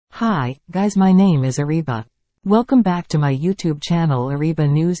Hi, guys, my name is Ariba. Welcome back to my YouTube channel Ariba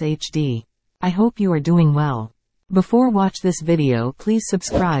News HD. I hope you are doing well. Before watch this video, please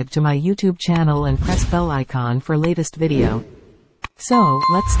subscribe to my YouTube channel and press bell icon for latest video. So,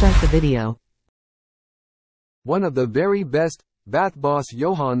 let's start the video. One of the very best, Bath boss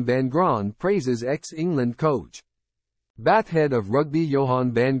Johann van Graan praises ex-England coach. Bath head of rugby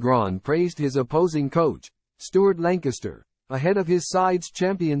Johann van Graan praised his opposing coach, Stuart Lancaster, ahead of his side's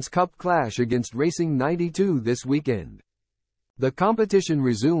Champions Cup clash against Racing 92 this weekend. The competition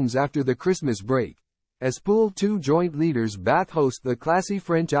resumes after the Christmas break, as Pool 2 joint leaders Bath host the classy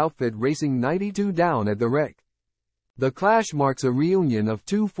French outfit Racing 92 down at the Rec. The clash marks a reunion of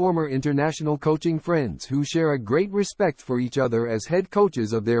two former international coaching friends who share a great respect for each other as head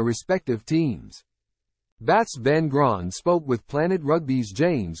coaches of their respective teams. Bath's Van Graan spoke with Planet Rugby's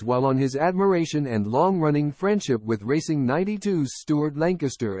James while on his admiration and long-running friendship with Racing 92's Stuart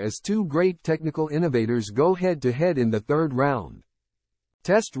Lancaster as two great technical innovators go head-to-head in the third round.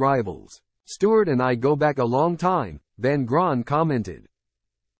 Test rivals. Stuart and I go back a long time, Van Graan commented.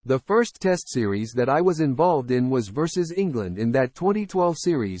 The first test series that I was involved in was versus England in that 2012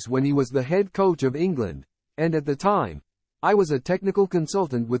 series when he was the head coach of England, and at the time, I was a technical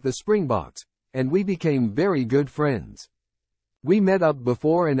consultant with the Springboks, and we became very good friends. We met up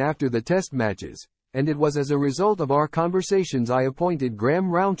before and after the test matches, and it was as a result of our conversations I appointed Graham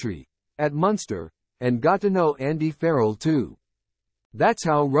Rowntree, at Munster, and got to know Andy Farrell too. That's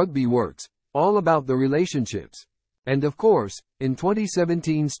how rugby works, all about the relationships. And of course, in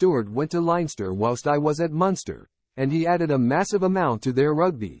 2017 Stuart went to Leinster whilst I was at Munster, and he added a massive amount to their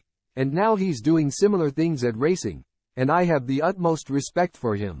rugby, and now he's doing similar things at Racing, and I have the utmost respect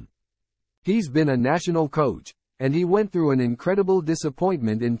for him. He's been a national coach, and he went through an incredible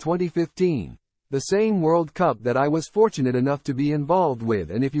disappointment in 2015, the same World Cup that I was fortunate enough to be involved with,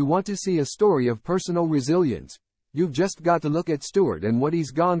 and if you want to see a story of personal resilience, you've just got to look at Stuart and what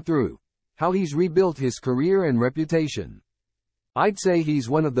he's gone through, how he's rebuilt his career and reputation. I'd say he's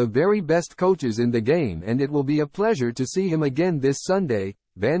one of the very best coaches in the game, and it will be a pleasure to see him again this Sunday,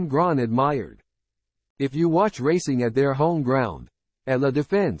 Van Graan admired. If you watch Racing at their home ground, at La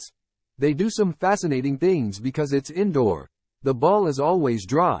Défense, they do some fascinating things because it's indoor, the ball is always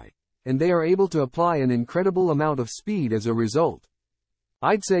dry, and they are able to apply an incredible amount of speed as a result.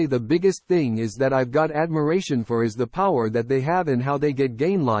 I'd say the biggest thing is that I've got admiration for is the power that they have and how they get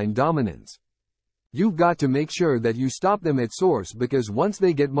gainline dominance. You've got to make sure that you stop them at source because once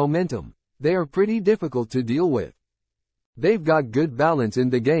they get momentum, they are pretty difficult to deal with. They've got good balance in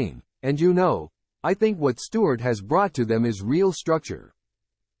the game, and I think what Stuart has brought to them is real structure.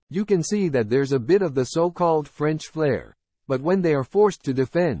 You can see that there's a bit of the so-called French flair, but when they are forced to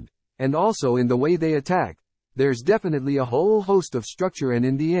defend, and also in the way they attack, there's definitely a whole host of structure, and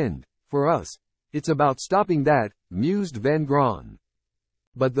in the end, for us, it's about stopping that, mused Van Graan.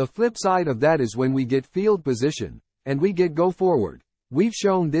 But the flip side of that is when we get field position, and we get go forward, we've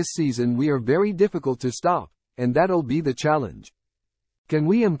shown this season we are very difficult to stop, and that'll be the challenge. Can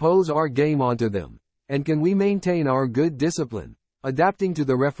we impose our game onto them? And can we maintain our good discipline, adapting to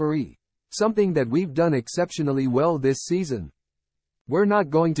the referee, something that we've done exceptionally well this season? We're not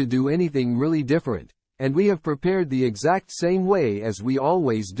going to do anything really different, and we have prepared the exact same way as we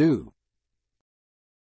always do.